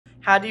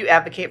How do you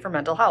advocate for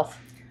mental health?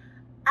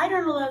 I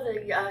don't allow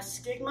the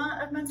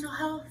stigma of mental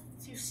health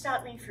to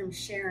stop me from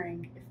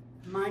sharing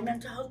my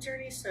mental health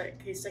journey, so in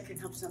case I can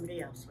help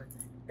somebody else with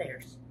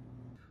theirs.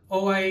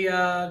 Oh, I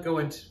go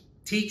and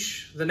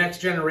teach the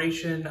next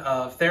generation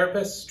of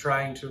therapists,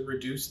 trying to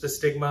reduce the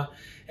stigma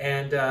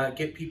and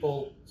get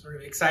people sort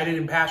of excited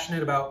and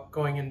passionate about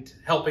going and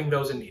helping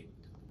those in need.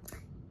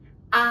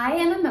 I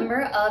am a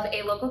member of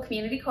a local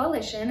community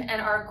coalition, and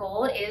our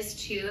goal is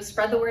to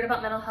spread the word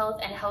about mental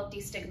health and help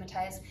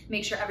destigmatize,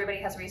 make sure everybody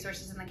has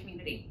resources in the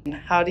community.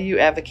 How do you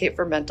advocate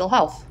for mental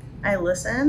health? I listen.